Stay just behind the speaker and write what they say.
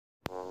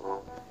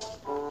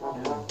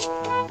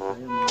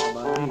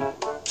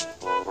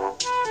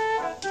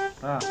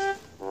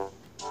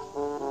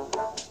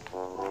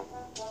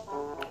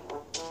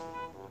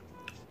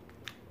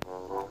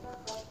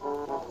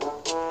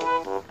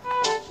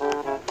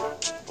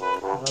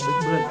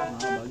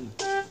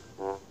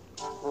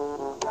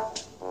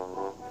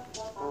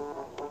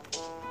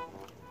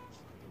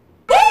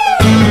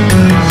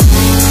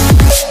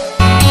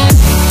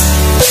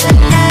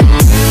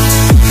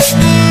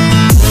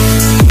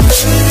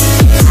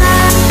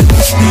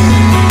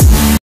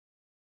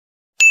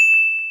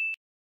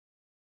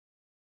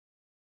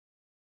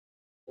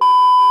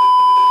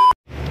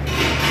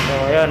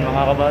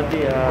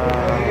kabady,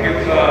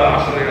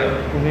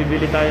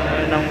 bumibili tayo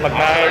ng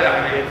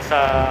pagkain sa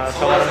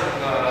Shawarma.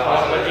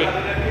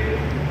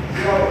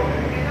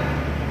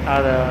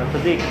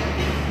 Today.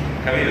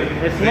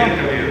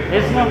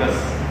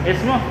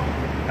 اسمه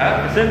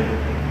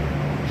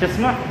شو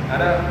اسمه؟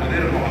 أنا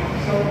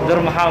مدير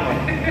محمد.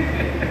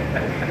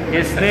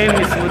 His name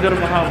is مدير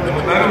محمد.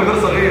 أنا مدير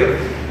صغير.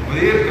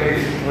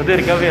 مدير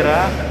كبير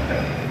ها.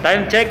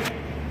 Time check.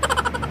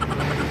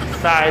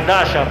 الساعة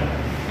 11.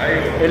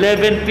 أيوه.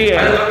 11 PM.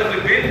 هذا في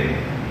الفلبين؟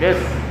 Yes.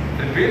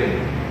 الفلبين؟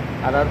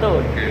 Ada tuh.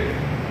 Okay.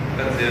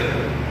 That's it.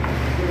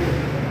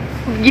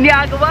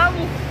 Ginagawa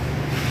mo?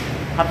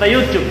 Kata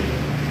YouTube.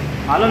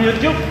 Alam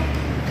YouTube?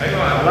 أيوه.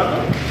 Alam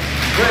tuh?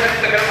 Gue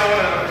Instagram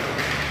awal.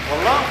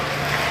 Wallah.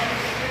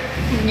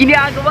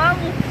 Ginagawa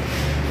mo?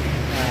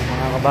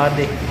 Mga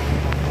kabady.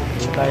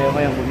 Tayo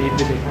ngayon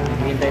bumibili.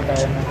 Hihintay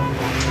tayo ng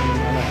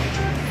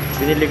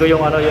binili ko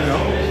yung yung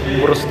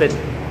Broasted.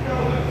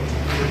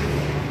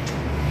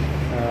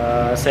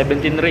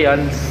 17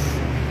 reals.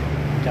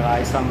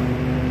 Tsaka isang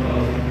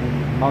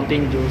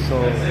Mountain Dew. So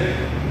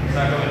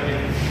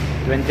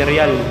 20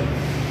 real.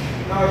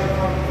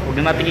 Huwag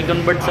na natin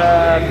i-convert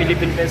sa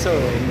Philippine peso.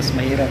 Mas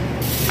mahirap.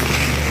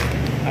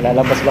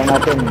 Alalabas lang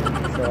natin.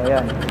 So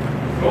ayan.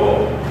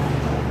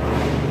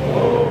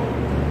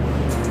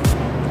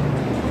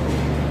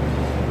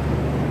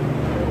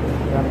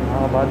 Yan mga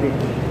kabady.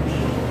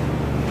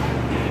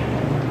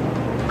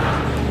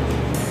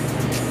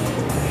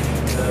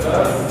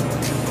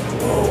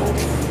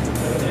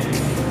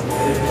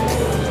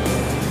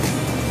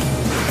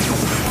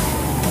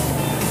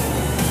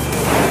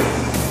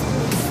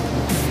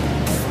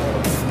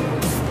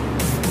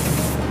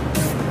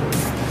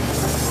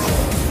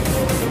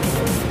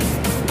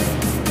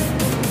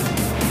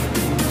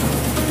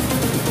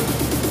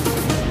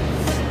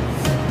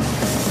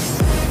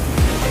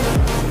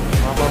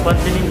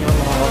 Mapapansin ninyo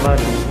mga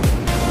kabady,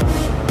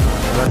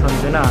 alas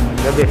 11 na ng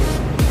gabi.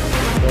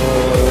 So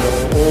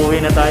uuwi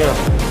na tayo.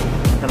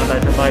 Punta na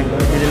tayo sa bahay.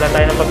 Bili lang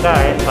tayo ng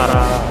pagkain para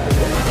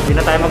hindi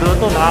na tayo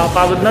magluto.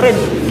 Nakakapagod na rin.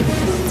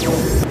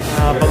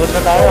 Pagod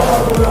na tayo.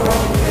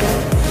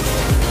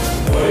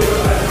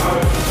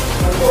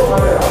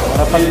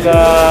 Para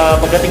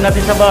pagdating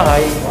natin sa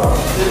bahay,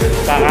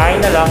 kakain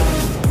na lang,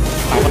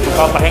 tapos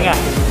magpapahinga.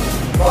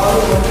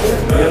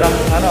 Yun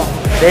ang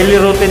daily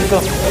routine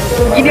ko.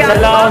 Minsan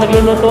lang ako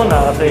nagluluto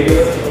na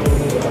kasi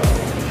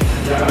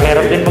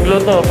mahirap din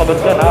magluto. Pagod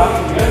ka na,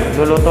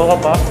 nagluluto ka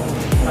pa,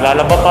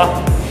 lalaba pa.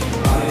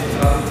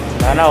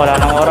 Wala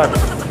nang oras.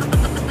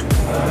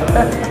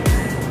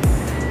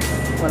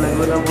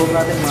 Walang buhok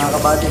natin mga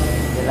kabady.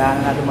 Kailangan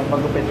natin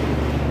magpagupit.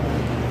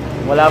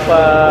 Wala pa,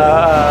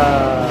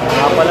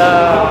 pala,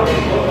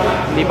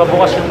 hindi pa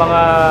bukas yung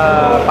mga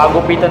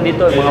pagupitan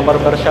dito, yung mga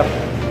barbershop.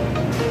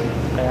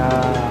 Kaya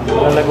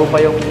malalago pa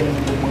yung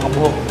mga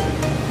buhok.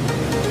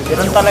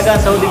 Ganun talaga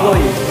ang Saudi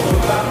boy.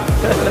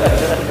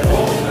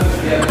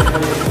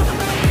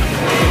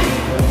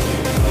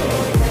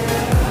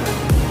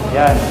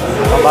 Yan,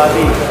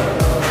 kabady.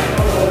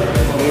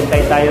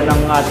 Hihintay tayo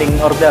ng ating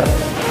order.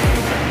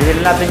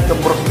 Bilhin natin itong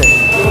Broasted.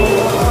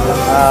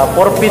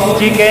 4-piece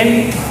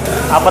chicken,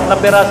 4 na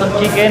pirasong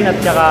chicken at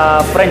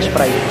saka french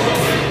fries.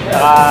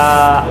 Saka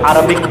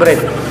Arabic bread.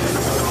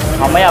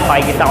 Mamaya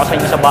pakikita ko sa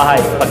inyo sa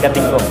bahay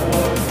pagdating ko.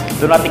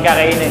 Doon natin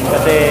kakainin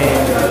kasi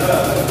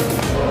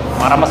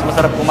para mas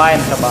masarap kumain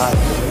sa bahay.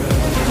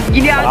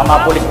 Baka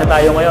mapulis na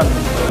tayo ngayon.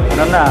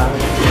 Ano na,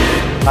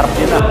 harap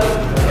din na.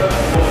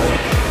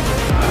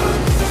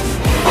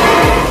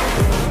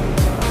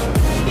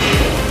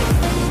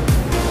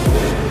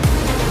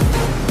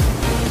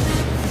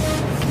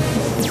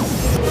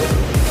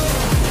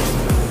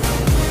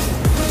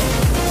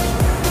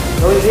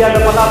 So hindi ada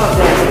patatas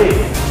ya, hindi.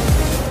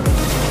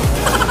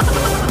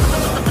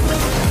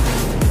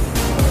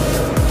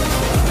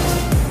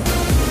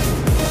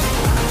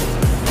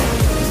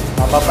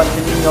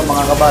 Mapapansin ninyo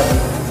mga kabady,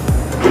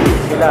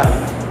 sila,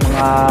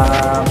 mga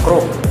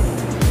crew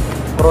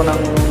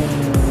ng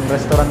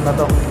restaurant na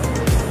to.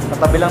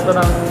 Katabi lang to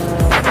ng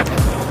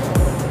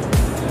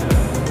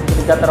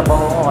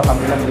pinagtatrabaho ko,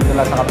 katabi lang dito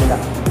lang sa kapila.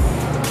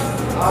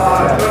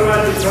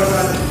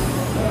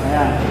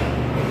 Ayan.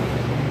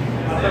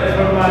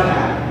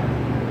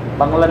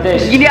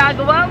 Bangladesh.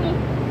 Ginagawa mo?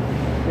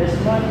 This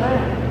one,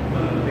 right?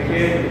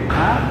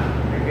 Ha?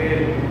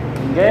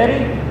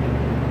 Hungary?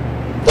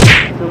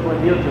 Super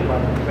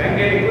beautiful.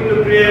 Hungary,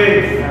 good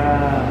place.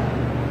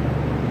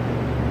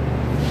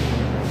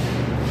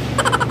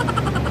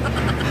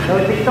 So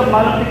TikTok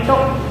malam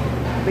TikTok.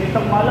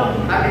 TikTok malam.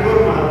 Taki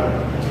gurma.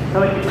 So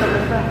TikTok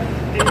basta.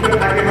 TikTok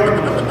taki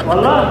gurma.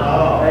 Wallah.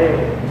 Ayo.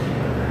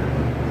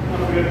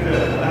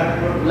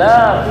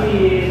 لا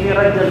في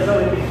رجل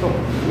سوي تيك توك.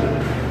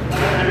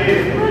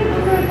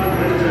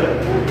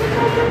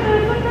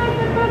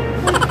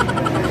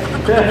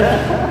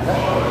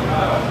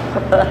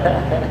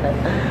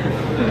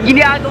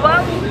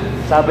 Ginagawa mo?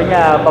 Sabi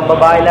niya,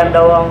 pambabae lang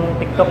daw ang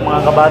TikTok mga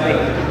kabady.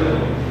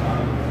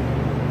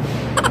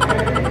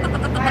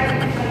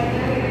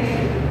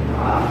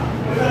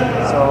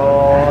 So,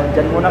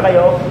 dyan muna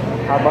kayo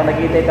habang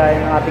naghihintay tayo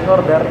ng ating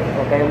order.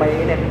 Huwag kayong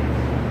maiinip.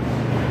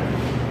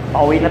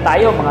 Pauwi na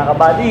tayo mga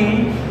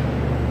kabady.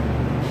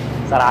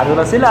 Sarado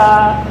na sila.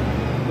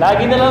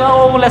 Lagi na lang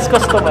ako last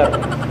customer.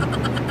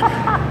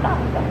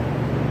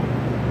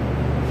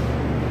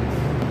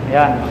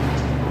 Ayan.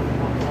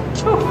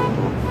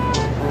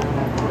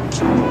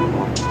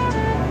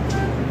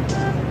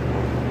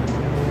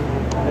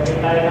 Lagay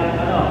tayo ng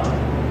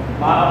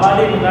mga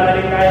kabady,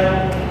 maglalagay tayo ng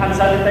hand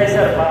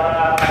sanitizer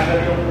para tanggal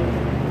yung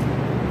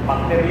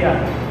bacteria.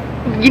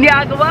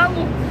 Ginagawa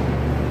mo.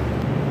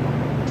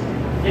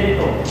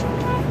 Gento.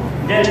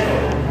 Gento.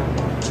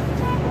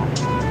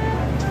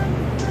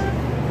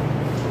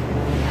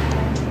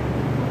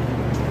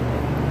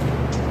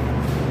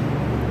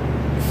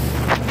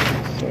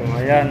 So,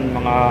 ayan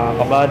mga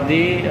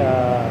kabady.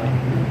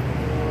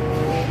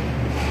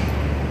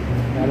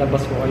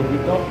 Nalabas ko kayo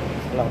dito.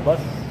 Sa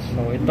labas.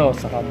 So, ito.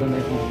 Saka doon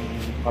ito.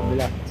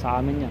 Kabila. Sa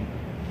amin yan.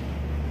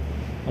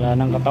 Wala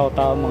nang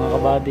katao-tao mga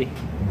kabady.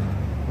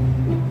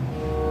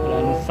 Wala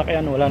nang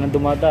sasakyan. Wala nang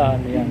dumadaan.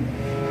 Ayan.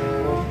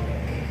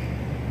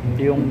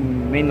 Ito yung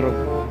main road.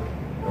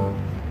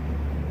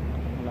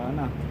 Wala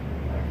na.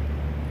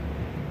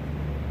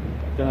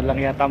 Ito na lang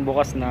yata ang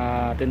bukas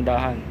na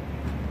tindahan.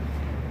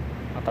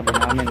 Katabi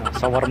namin,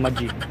 Shawarma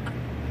G.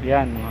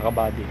 Yan mga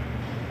kabady.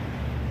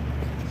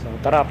 So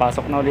tara,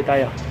 pasok na ulit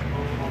tayo.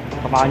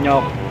 Samahan nyo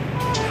ako.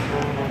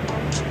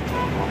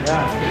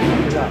 Ayan,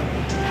 sila.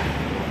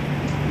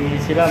 Busy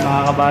sila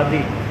mga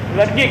kabady.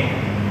 Allergic!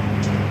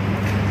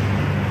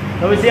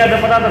 Sabi siya,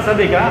 ada patatas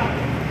sabi ka?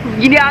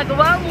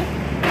 Ginagawa mo.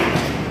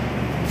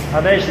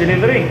 Ada is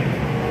delivery.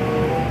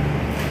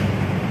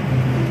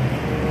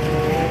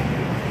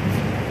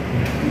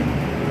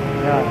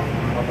 Ayan,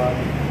 mga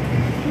kabady.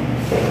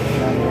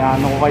 Yan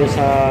ko kayo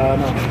sa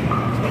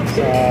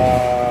sa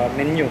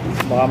menu.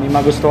 Baka may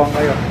magustuhan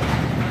kayo.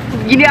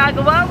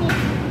 Ginagawa mo.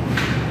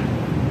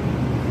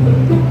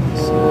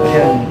 So,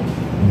 ayan.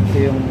 Ito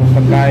yung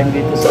pagkain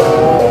dito sa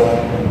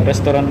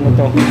restaurant mo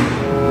to.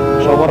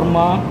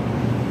 Shawarma,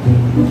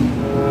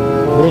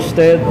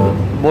 Broasted,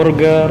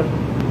 burger.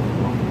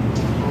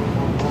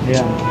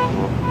 Ayan.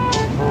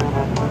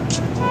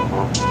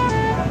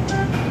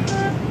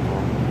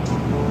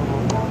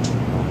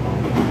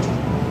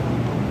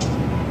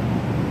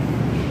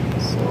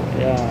 So,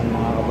 ayan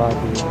mga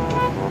kabady.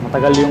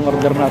 Matagal yung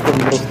order natin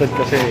Broasted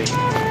kasi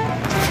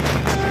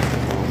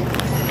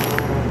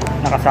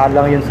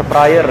nakasalang yun sa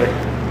fryer eh.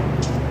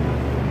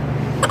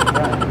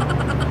 Ayan.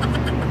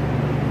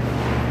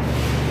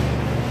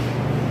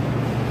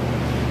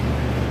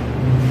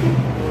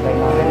 Try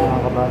natin mga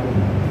kabady.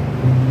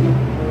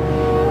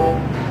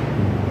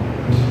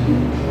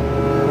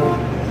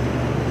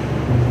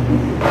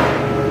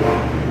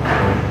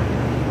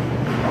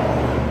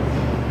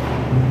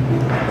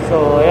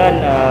 So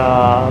ayan,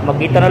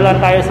 magkita na lang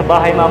tayo sa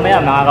bahay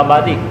mamaya mga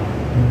kabady.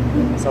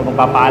 So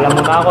magpapaalam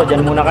muna ako,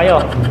 dyan muna kayo.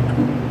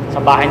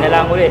 Sa bahay na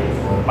lang ulit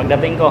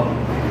pagdating ko.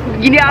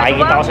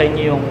 Makikita ko sa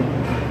inyo yung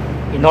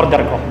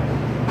in-order ko.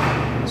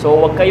 So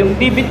huwag kayong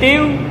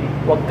bibitiw,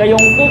 huwag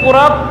kayong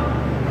kukurap,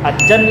 at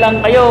dyan lang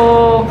kayo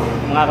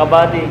mga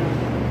kabady.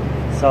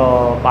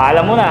 So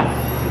paalam muna.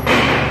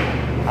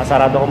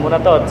 Sarado ko muna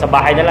to. Sa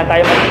bahay na lang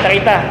tayo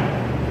magkita-kita.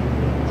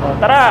 So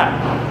tara!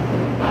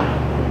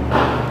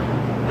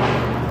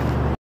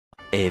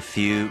 A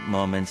few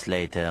moments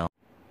later.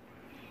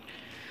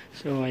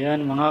 So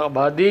ayan mga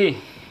kabady,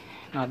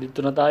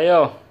 nandito na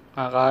tayo,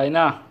 kakain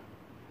na.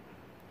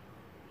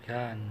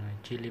 Yan, may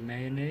chili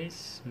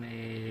mayonnaise,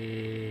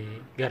 may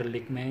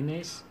garlic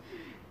mayonnaise,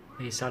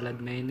 may salad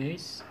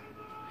mayonnaise.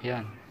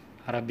 Yan,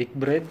 Arabic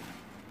bread,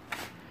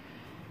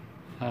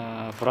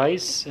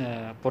 fries,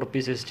 4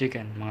 pieces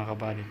chicken mga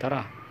kabady.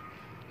 Tara,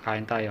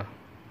 kain tayo.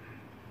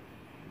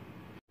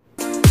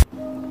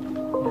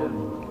 Yan,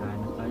 kain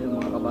na tayo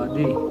mga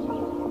kabady.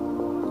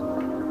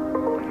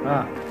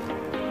 Ah.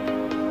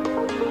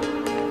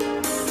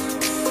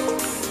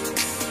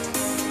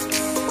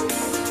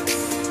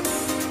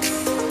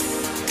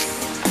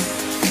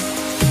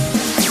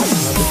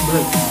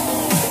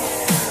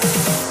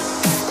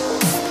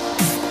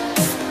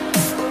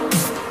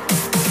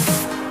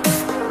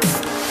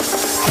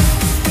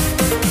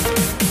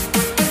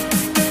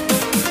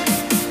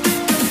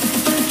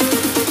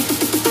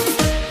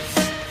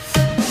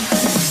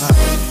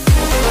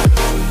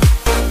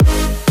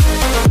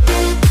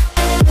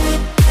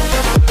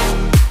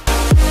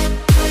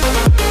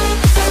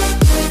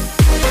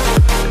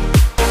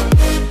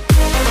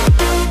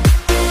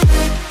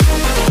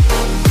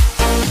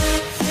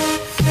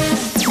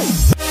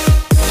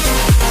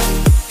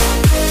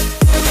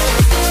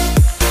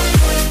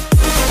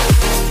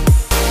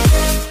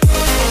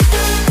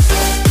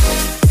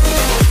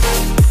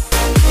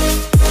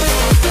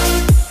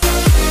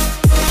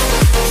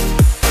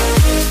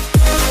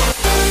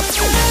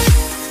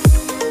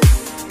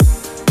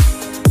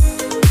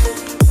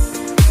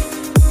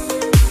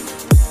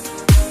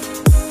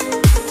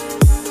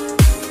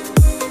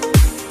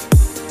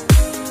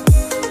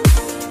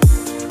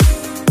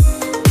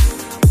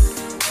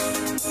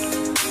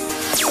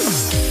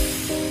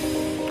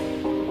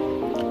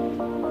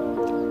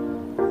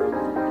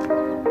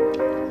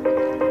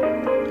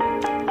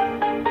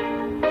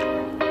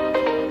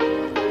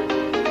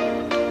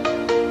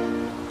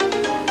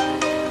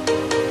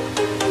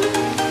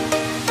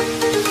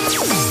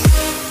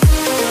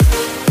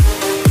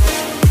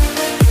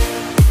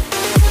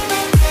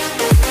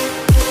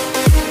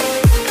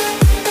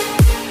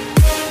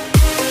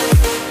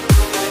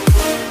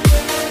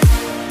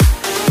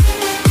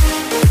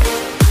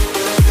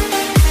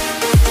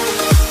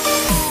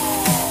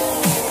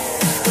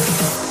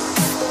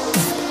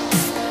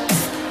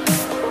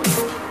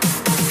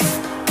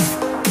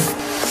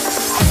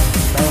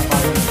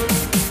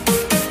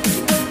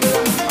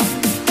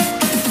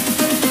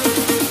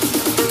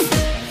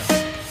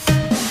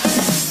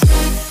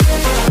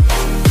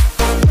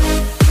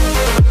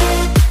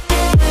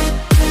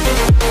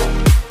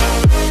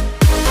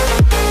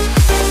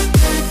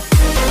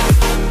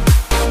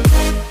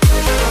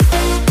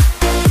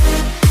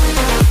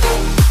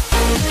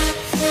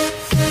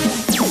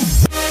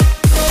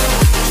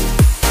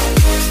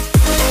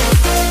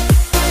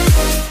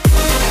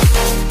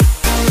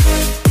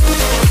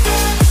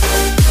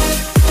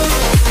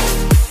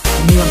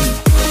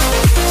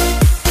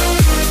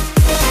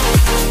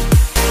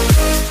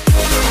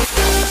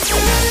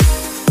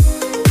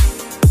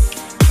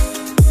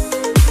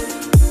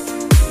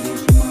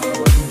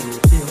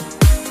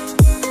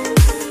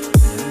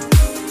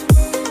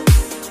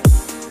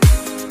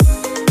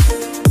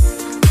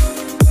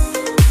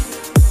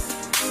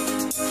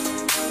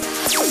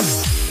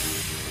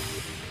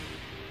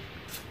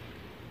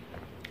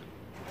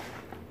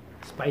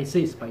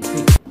 Spicy,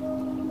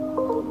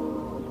 spicy.